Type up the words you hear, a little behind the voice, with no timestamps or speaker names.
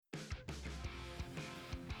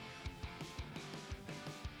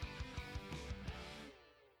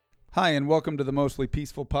Hi, and welcome to the Mostly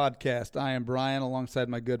Peaceful Podcast. I am Brian, alongside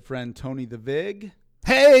my good friend Tony the Vig.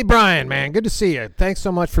 Hey, Brian, man. Good to see you. Thanks so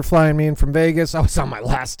much for flying me in from Vegas. I was on my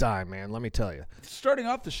last time, man. Let me tell you. Starting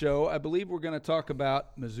off the show, I believe we're going to talk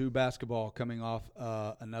about Mizzou basketball coming off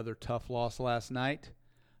another tough loss last night.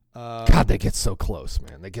 God, they get so close,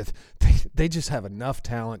 man. They just have enough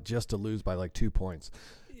talent just to lose by like 2 points.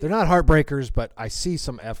 They're not heartbreakers, but I see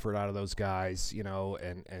some effort out of those guys, you know,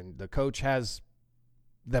 and the coach has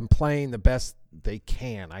them playing the best they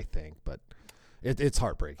can, I think, but it's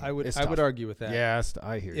heartbreaking. I would argue with that. Yes,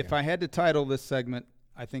 I hear you. If I had to title this segment,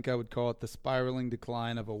 I think I would call it the spiraling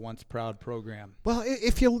decline of a once proud program. Well,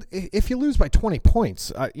 if you lose by 20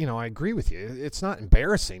 points, I agree with you. It's not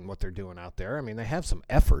embarrassing what they're doing out there. I mean, they have some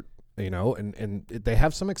effort, and they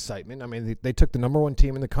have some excitement. I mean, they took the number one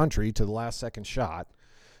team in the country to the last second shot,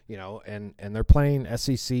 and they're playing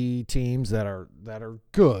SEC teams that are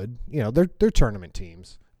good. They're tournament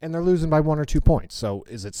teams. And they're losing by 1 or 2 points. So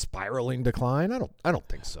is it spiraling decline? I don't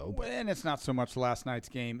think so. But. And it's not so much last night's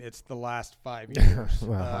game. It's the last 5 years.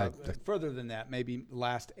 Further than that, maybe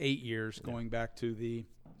last 8 years, going back to the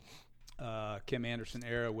Kim Anderson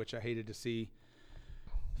era, which I hated to see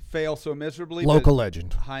fail so miserably. Local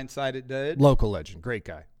legend. Hindsight, it did. Local legend. Great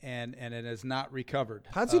guy. And it has not recovered.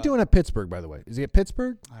 How's he doing at Pittsburgh, by the way? Is he at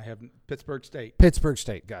Pittsburgh? I have Pittsburgh State. Pittsburgh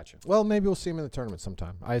State. Gotcha. Well, maybe we'll see him in the tournament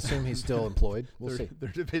sometime. I assume he's still employed. We'll see. They're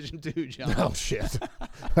Division II, John. Oh, shit.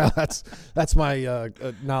 Well, that's my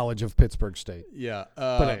knowledge of Pittsburgh State. Yeah.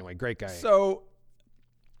 But anyway, great guy. So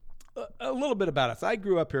a little bit about us. I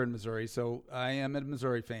grew up here in Missouri, so I am a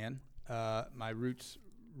Missouri fan. My roots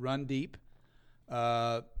run deep.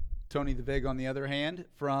 Tony the Vig, on the other hand,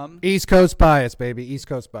 from East Coast bias, baby. East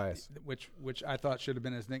Coast bias. Which I thought should have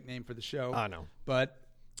been his nickname for the show. I know. But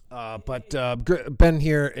been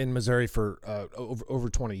here in Missouri for over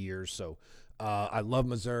 20 years, so I love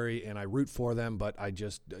Missouri and I root for them, but I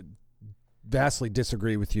just vastly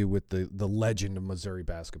disagree with you with the legend of Missouri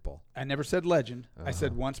basketball. I never said legend. I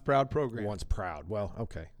said once proud program. Once proud. Well,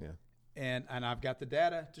 okay, yeah. And I've got the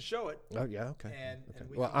data to show it. Oh, yeah, okay. And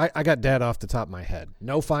I got data off the top of my head.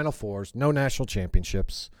 No Final Fours, no national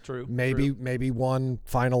championships. True. Maybe one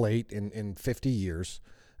Final Eight in 50 years.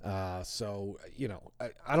 So,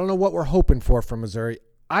 I don't know what we're hoping for from Missouri.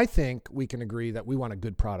 I think we can agree that we want a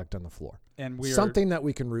good product on the floor. And something that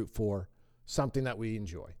we can root for, something that we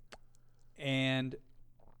enjoy. And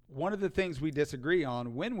one of the things we disagree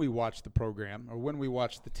on when we watch the program or when we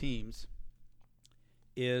watch the teams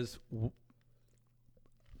is,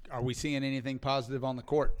 are we seeing anything positive on the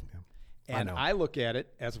court? Yeah. And I look at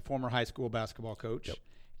it as a former high school basketball coach,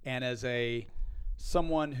 and as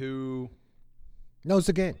someone who knows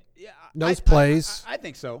the game, knows plays. I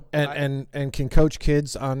think so, and can coach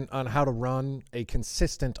kids on how to run a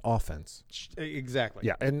consistent offense. Exactly.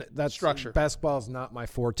 Yeah, and that's structure. Basketball is not my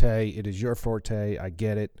forte. It is your forte. I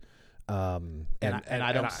get it. And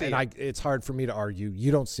I don't see it. It's hard for me to argue.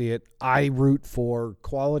 You don't see it. I root for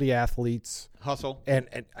quality athletes. Hustle. And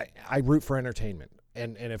I root for entertainment.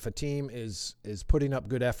 And if a team is putting up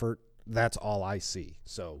good effort, that's all I see.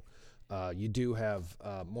 So you do have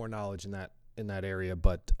more knowledge in that area.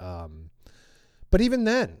 But even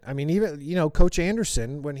then, I mean, even Coach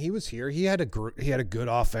Anderson, when he was here, he had a good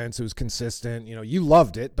offense. It was consistent. You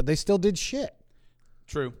loved it, but they still did shit.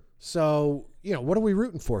 True. So, what are we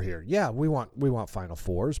rooting for here? Yeah, we want Final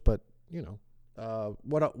Fours, but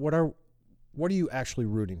what are you actually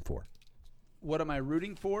rooting for? What am I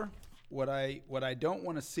rooting for? What I don't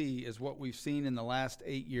want to see is what we've seen in the last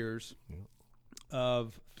 8 years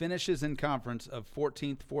of finishes in conference of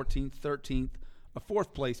 14th, 13th, a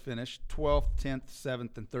fourth place finish, 12th, 10th,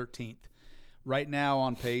 7th, and 13th. Right now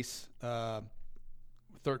on pace,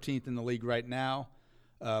 13th in the league right now.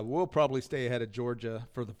 We'll probably stay ahead of Georgia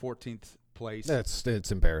for the 14th place.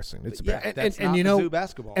 It's embarrassing. It's that's not Mizzou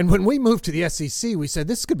basketball. And when we moved to the SEC, we said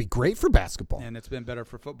this could be great for basketball, and it's been better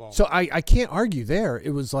for football. So I can't argue there.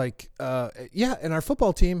 It was like, and our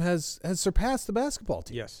football team has surpassed the basketball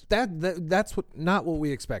team. Yes, that's not what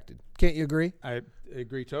we expected. Can't you agree? I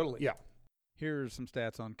agree totally. Yeah. Here's some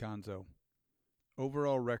stats on Cuonzo.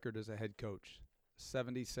 Overall record as a head coach: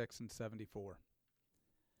 76-74.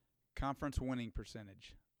 Conference winning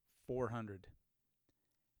percentage, 400.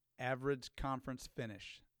 Average conference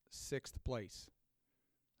finish, 6th place.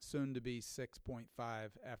 Soon to be 6.5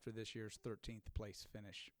 after this year's 13th place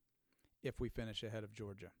finish, if we finish ahead of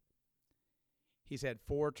Georgia. He's had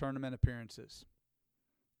 4 tournament appearances.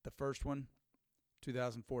 The first one,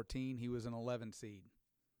 2014, he was an 11 seed,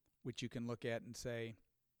 which you can look at and say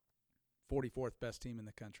 44th best team in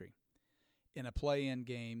the country. In a play-in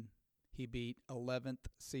game, he beat 11th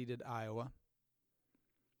seeded Iowa.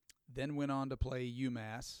 then went on to play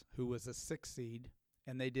UMass, who was a 6 seed,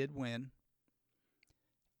 and they did win.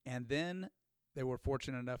 And then they were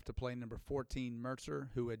fortunate enough to play number 14 Mercer,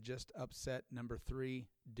 who had just upset number 3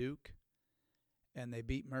 Duke, and they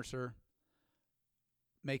beat Mercer,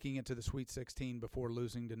 making it to the Sweet 16 before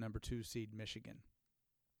losing to number 2 seed Michigan.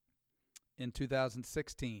 In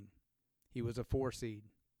 2016, he was a 4 seed,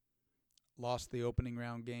 lost the opening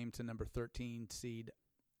round game to number 13 seed.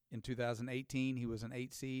 In 2018, he was an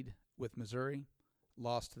 8 seed with Missouri,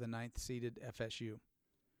 lost to the 9th seeded FSU.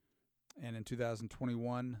 And in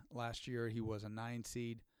 2021, last year, he was a 9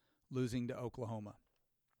 seed, losing to Oklahoma.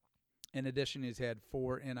 In addition, he's had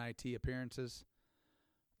 4 NIT appearances,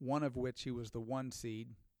 one of which he was the 1 seed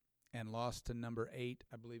and lost to number 8,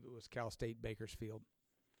 I believe it was Cal State Bakersfield.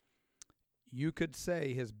 You could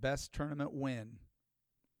say his best tournament win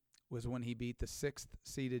was when he beat the 6th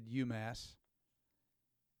seeded UMass,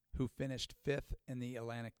 who finished 5th in the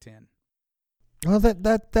Atlantic 10. Well,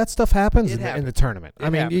 that stuff happens in the tournament. I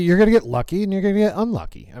mean, you're going to get lucky and you're going to get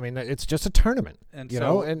unlucky. I mean, it's just a tournament, and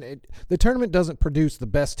the tournament doesn't produce the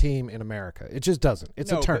best team in America. It just doesn't.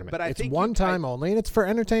 It's a tournament. But it's one time only, and it's for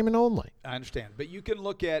entertainment only. I understand. But you can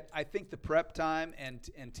look at, I think, the prep time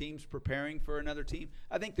and teams preparing for another team.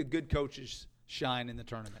 I think the good coaches shine in the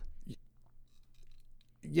tournament.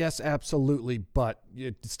 Yes, absolutely, but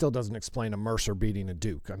it still doesn't explain a Mercer beating a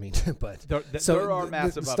Duke. I mean, but there are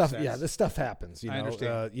massive stuff. upsets. Yeah, this stuff happens. I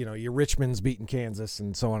understand. Your Richmond's beating Kansas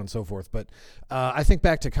and so on and so forth. But I think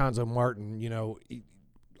back to Cuonzo Martin.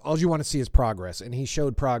 All you want to see is progress, and he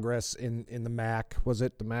showed progress in the MAC. Was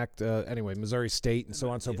it the MAC? Anyway, Missouri State and so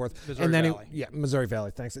on and so forth. Missouri Valley. Missouri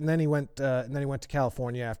Valley. Thanks. And then he went. To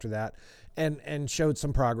California after that. And showed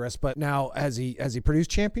some progress, but now has he produced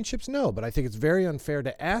championships? No, but I think it's very unfair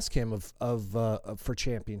to ask him for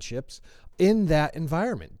championships in that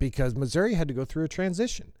environment because Missouri had to go through a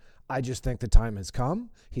transition. I just think the time has come.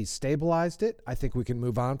 He's stabilized it. I think we can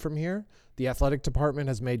move on from here. The athletic department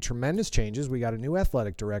has made tremendous changes. We got a new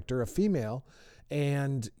athletic director, a female,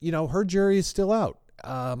 and her jury is still out.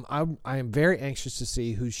 I am very anxious to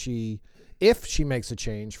see if she makes a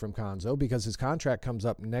change from Cuonzo, because his contract comes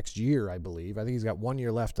up next year, I believe. I think he's got 1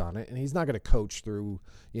 year left on it, and he's not going to coach through,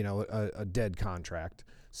 a dead contract.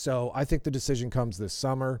 So I think the decision comes this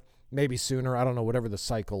summer, maybe sooner. I don't know, whatever the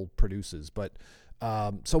cycle produces. But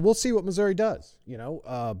so we'll see what Missouri does.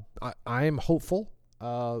 I am hopeful,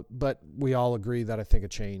 but we all agree that I think a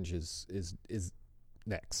change is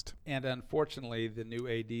next. And unfortunately, the new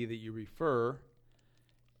AD that you refer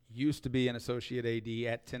used to be an associate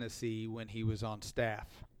AD at Tennessee when he was on staff.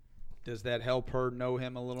 Does that help her know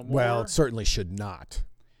him a little more? Well, it certainly should not.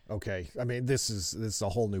 Okay. I mean, this is a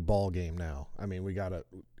whole new ball game now. I mean,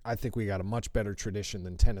 I think we got a much better tradition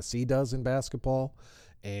than Tennessee does in basketball,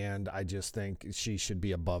 and I just think she should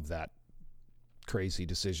be above that crazy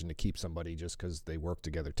decision to keep somebody just because they worked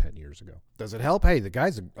together 10 years ago. Does it help? Hey, the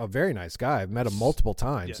guy's a very nice guy. I've met him multiple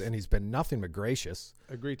times, yes, and he's been nothing but gracious.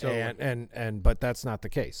 Agree totally. But that's not the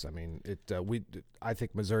case. I mean, I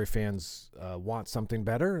think Missouri fans want something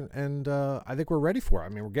better, and I think we're ready for it. I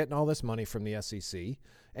mean, we're getting all this money from the SEC,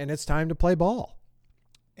 and it's time to play ball.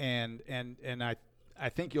 And I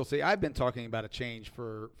think you'll see. I've been talking about a change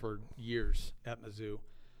for years at Mizzou,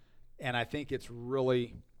 and I think it's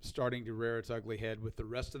really starting to rear its ugly head with the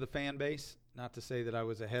rest of the fan base. Not to say that I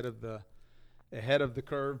was ahead of the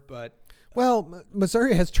curve, but well,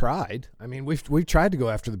 Missouri has tried. I mean, we've tried to go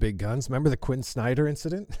after the big guns. Remember the Quinn Snyder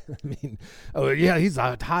incident? I mean, oh yeah, he's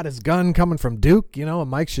the hottest gun coming from Duke, a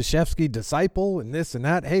Mike Krzyzewski disciple and this and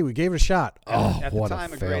that. Hey, we gave it a shot. At what the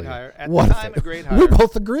time, a great failure. hire. At the time, a great hire. We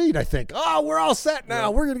both agreed, I think. Oh, we're all set now. Yeah.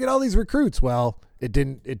 We're going to get all these recruits. Well, it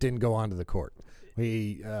didn't go onto the court.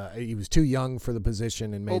 He was too young for the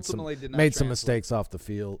position and made some mistakes off the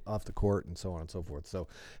field, off the court, and so on and so forth. So,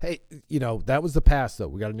 hey, that was the past, though.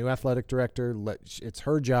 We got a new athletic director. It's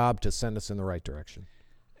her job to send us in the right direction.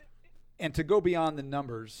 And to go beyond the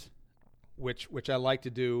numbers, which I like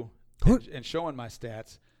to do, and showing my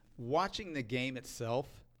stats, watching the game itself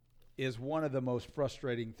is one of the most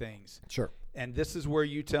frustrating things. Sure. And this is where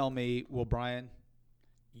you tell me, well, Brian,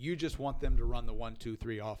 you just want them to run the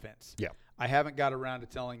 1-2-3 offense. Yeah. I haven't got around to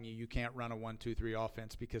telling you can't run a 1-2-3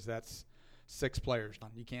 offense because that's 6 players.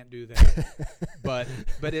 You can't do that. but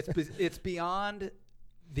it's beyond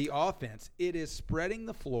the offense. It is spreading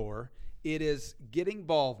the floor. It is getting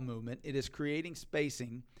ball movement. It is creating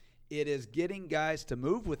spacing. It is getting guys to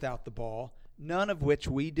move without the ball, none of which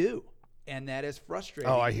we do. And that is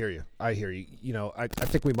frustrating. Oh, I hear you. I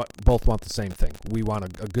think we both want the same thing. We want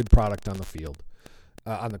a good product on the field.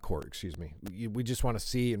 On the court, excuse me. We just want to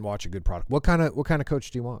see and watch a good product. What kind of coach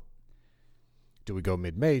do you want? Do we go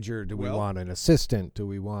mid-major? Do we Well, want an assistant? Do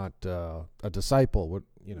we want a disciple? What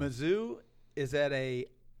Mizzou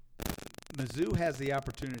has the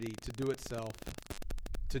opportunity to do itself,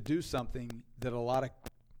 to do something that a lot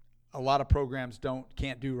of programs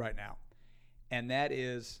can't do right now, and that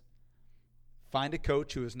is find a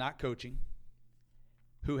coach who is not coaching,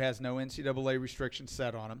 who has no NCAA restrictions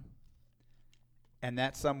set on him, and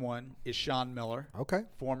that someone is Sean Miller, Okay.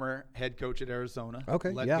 former head coach at Arizona,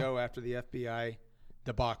 Okay, let yeah. go after the FBI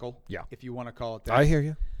debacle, Yeah. if you want to call it that. I hear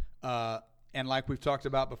you. And like we've talked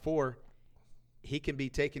about before, he can be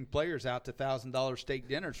taking players out to $1,000 steak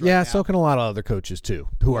dinners right Yeah, now. so can a lot of other coaches too,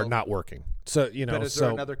 who are Well, not working. So But is there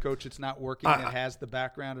another coach that's not working that has the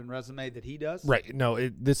background and resume that he does? Right. No,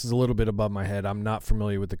 this is a little bit above my head. I'm not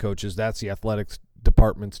familiar with the coaches. That's the athletics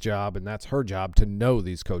department's job, and that's her job to know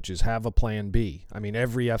these coaches, have a plan B. I mean,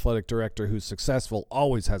 every athletic director who's successful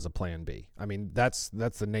always has a plan B. I mean, that's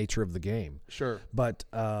the nature of the game. Sure. But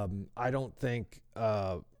I don't think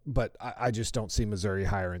but I just don't see Missouri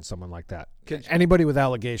hiring someone like that. Anybody with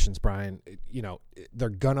allegations, Brian, they're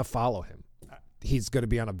going to follow him. He's going to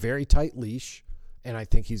be on a very tight leash, and I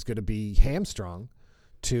think he's going to be hamstrung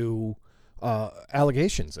to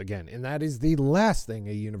allegations again, and that is the last thing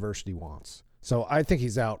a university wants. So I think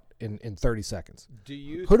he's out in 30 seconds.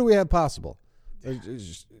 Who do we have possible?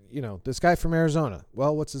 This guy from Arizona.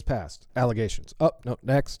 Well, what's his past? Allegations. Oh, no,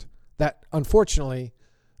 next. That, unfortunately,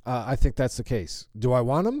 I think that's the case. Do I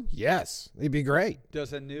want him? Yes. He'd be great.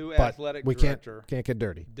 Does a new But athletic we director can't get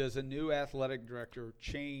dirty. Does a new athletic director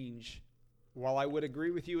change? While I would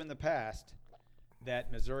agree with you in the past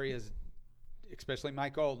that Missouri has, especially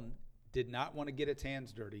Mike Alden, did not want to get its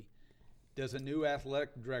hands dirty, does a new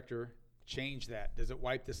athletic director change that? Does it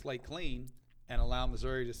wipe the slate clean and allow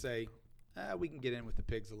Missouri to say, we can get in with the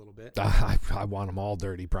pigs a little bit? I want them all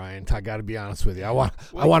dirty, Brian. I got to be honest with you. I want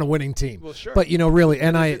a winning team. Well, sure. But really,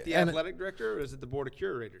 is it the athletic director or is it the board of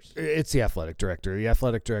curators? It's the athletic director. The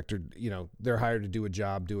athletic director, they're hired to do a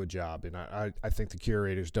job, and I think the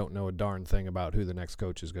curators don't know a darn thing about who the next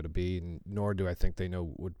coach is going to be, and nor do I think they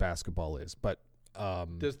know what basketball is. But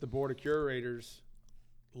does the board of curators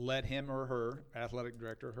let him or her, athletic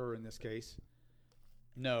director, her in this case,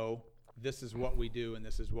 know this is what we do and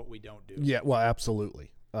this is what we don't do? Yeah, well,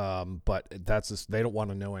 absolutely. But they don't want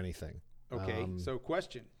to know anything. Okay, so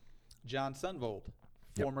question. John Sunvold,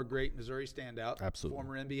 former great Missouri standout, absolutely,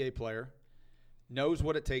 former NBA player, knows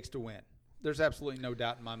what it takes to win. There's absolutely no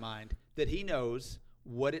doubt in my mind that he knows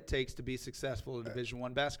what it takes to be successful in a Division I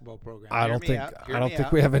basketball program. I don't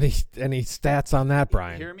think we have any stats on that,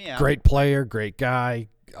 Brian. Hear me out. Great player, great guy,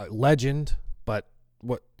 legend, but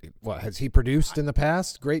what has he produced in the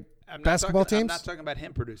past? Great basketball teams? I'm not talking about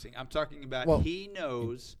him producing. I'm talking about he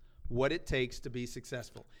knows what it takes to be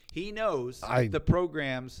successful. He knows the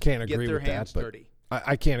programs get their hands dirty.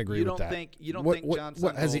 I can't agree with that. You don't think John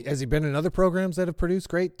Sunvold has he been in other programs that have produced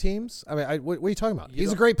great teams? I mean, what are you talking about?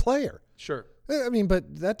 He's a great player. Sure. I mean,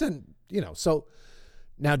 but that doesn't, so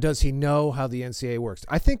now does he know how the NCAA works?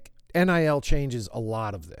 I think NIL changes a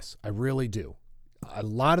lot of this. I really do. A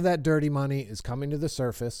lot of that dirty money is coming to the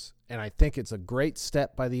surface, and I think it's a great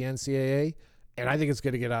step by the NCAA, and I think it's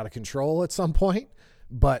going to get out of control at some point,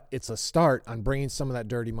 but it's a start on bringing some of that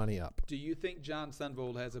dirty money up. Do you think John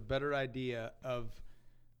Sunvold has a better idea of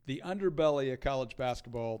the underbelly of college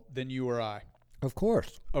basketball than you or I? Of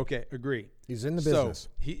course. Okay, agree. He's in the business.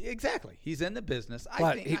 He's in the business.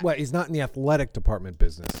 He's not in the athletic department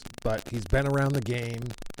business, but he's been around the game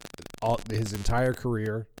his entire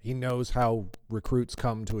career. He knows how recruits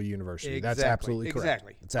come to a university. Exactly. That's absolutely correct.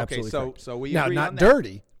 Exactly. It's absolutely correct. So we now, agree not on that.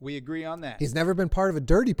 dirty. We agree on that. He's never been part of a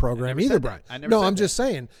dirty program either, Brian. I'm just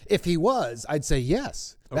saying, if he was, I'd say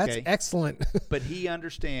yes. That's excellent. But he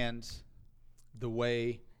understands the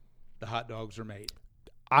way the hot dogs are made.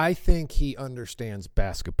 I think he understands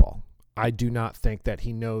basketball. I do not think that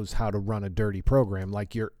he knows how to run a dirty program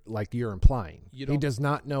like you're implying. He does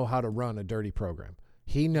not know how to run a dirty program.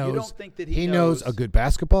 He knows. You don't think that he knows a good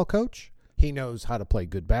basketball coach. He knows how to play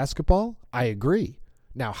good basketball. I agree.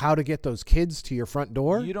 Now, how to get those kids to your front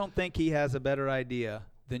door? You don't think he has a better idea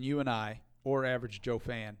than you and I or average Joe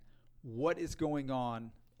fan what is going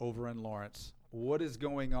on over in Lawrence? What is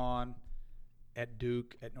going on at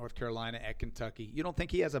Duke, at North Carolina, at Kentucky? You don't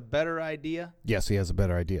think he has a better idea? Yes, he has a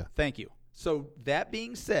better idea. Thank you. So that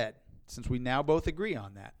being said, since we now both agree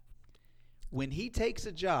on that, when he takes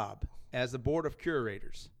a job as the board of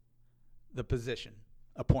curators, the position,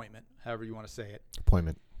 appointment, however you want to say it.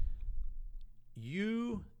 Appointment.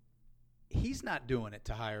 He's not doing it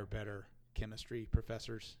to hire better chemistry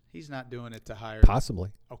professors. He's not doing it to hire.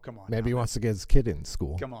 Possibly. Oh, come on. Maybe he wants to get his kid in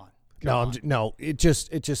school. Come on. No, it just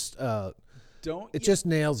It just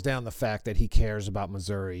nails down the fact that he cares about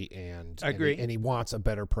Missouri and Agree. And he wants a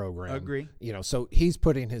better program. Agree. So he's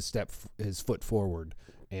putting his foot forward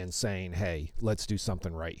and saying, "Hey, let's do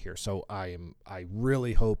something right here." So I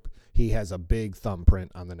really hope he has a big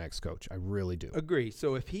thumbprint on the next coach. I really do. Agree.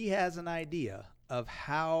 So if he has an idea of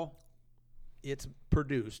how it's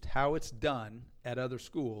produced, how it's done at other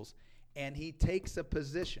schools, and he takes a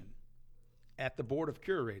position at the board of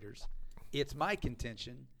curators, it's my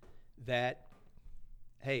contention that,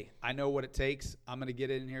 hey, I know what it takes. I'm going to get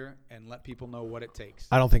in here and let people know what it takes.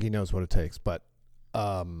 I don't think he knows what it takes, but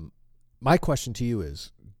my question to you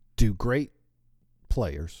is, do great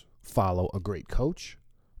players follow a great coach,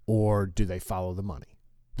 or do they follow the money,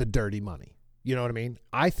 the dirty money? You know what I mean?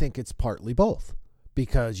 I think it's partly both,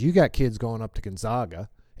 because you got kids going up to Gonzaga,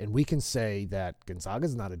 and we can say that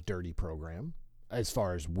Gonzaga's not a dirty program as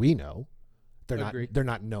far as we know. They're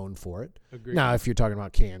not known for it. Agreed. Now, if you're talking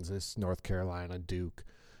about Kansas, North Carolina, Duke,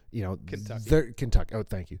 Kentucky. Oh,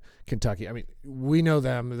 thank you. Kentucky. I mean, we know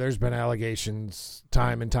them. There's been allegations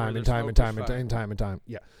time and time.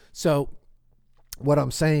 Yeah. So what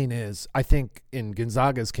I'm saying is, I think in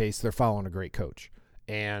Gonzaga's case, they're following a great coach.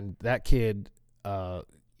 And that kid,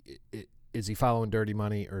 is he following dirty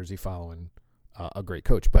money, or is he following a great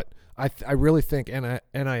coach? But I really think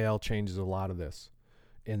NIL changes a lot of this,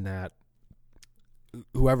 in that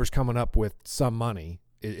whoever's coming up with some money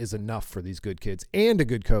is enough for these good kids and a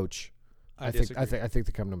good coach. I think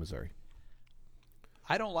they come to Missouri.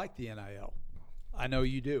 I don't like the NIL. I know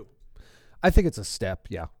you do. I think it's a step,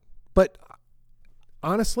 yeah. But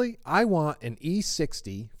honestly, I want an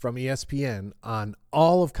E60 from ESPN on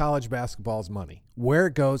all of college basketball's money, where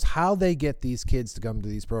it goes, how they get these kids to come to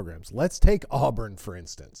these programs. Let's take Auburn, for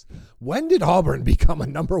instance. When did Auburn become a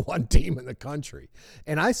number one team in the country?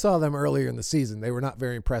 And I saw them earlier in the season. They were not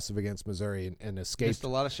very impressive against Missouri and escaped. Missed a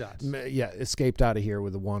lot of shots. Yeah, escaped out of here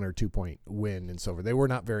with a 1 or 2 point win and so forth. They were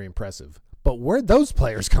not very impressive. But where'd those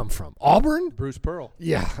players come from? Auburn? Bruce Pearl.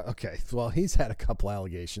 Yeah, okay. Well, he's had a couple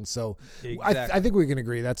allegations. So exactly. I think we can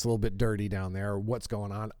agree that's a little bit dirty down there, or what's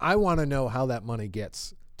going on. I want to know how that money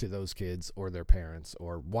gets to those kids or their parents,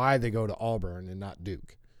 or why they go to Auburn and not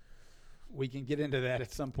Duke. We can get into that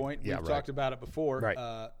at some point. We've talked about it before.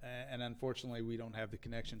 Right. And unfortunately, we don't have the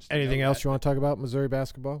connections. Anything else you want to talk about Missouri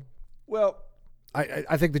basketball? Well,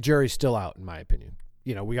 I think the jury's still out, in my opinion.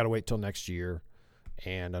 You know, we got to wait till next year.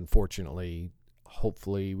 And unfortunately,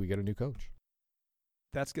 hopefully we get a new coach.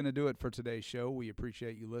 That's going to do it for today's show. We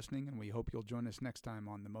appreciate you listening, and we hope you'll join us next time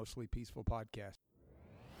on the Mostly Peaceful Podcast.